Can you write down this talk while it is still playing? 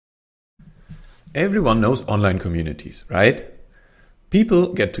Everyone knows online communities, right?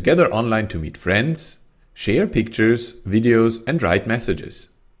 People get together online to meet friends, share pictures, videos, and write messages.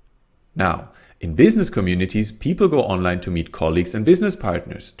 Now, in business communities, people go online to meet colleagues and business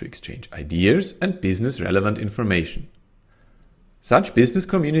partners to exchange ideas and business-relevant information. Such business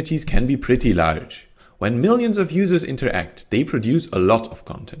communities can be pretty large. When millions of users interact, they produce a lot of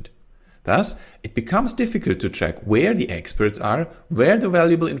content. Thus, it becomes difficult to track where the experts are, where the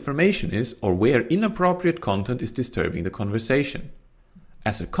valuable information is, or where inappropriate content is disturbing the conversation.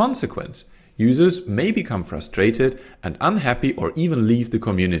 As a consequence, users may become frustrated and unhappy or even leave the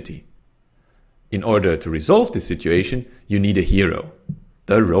community. In order to resolve this situation, you need a hero,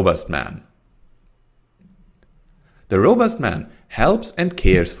 the robust man. The robust man helps and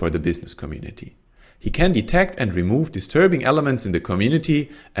cares for the business community. He can detect and remove disturbing elements in the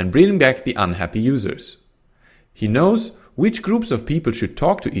community and bring back the unhappy users. He knows which groups of people should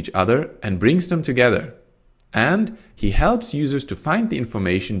talk to each other and brings them together. And he helps users to find the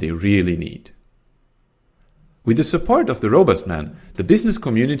information they really need. With the support of the robust man, the business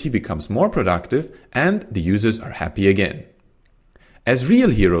community becomes more productive and the users are happy again. As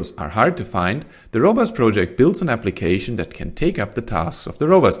real heroes are hard to find, the Robust project builds an application that can take up the tasks of the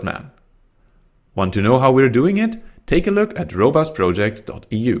robust man. Want to know how we're doing it? Take a look at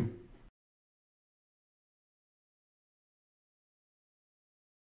robustproject.eu.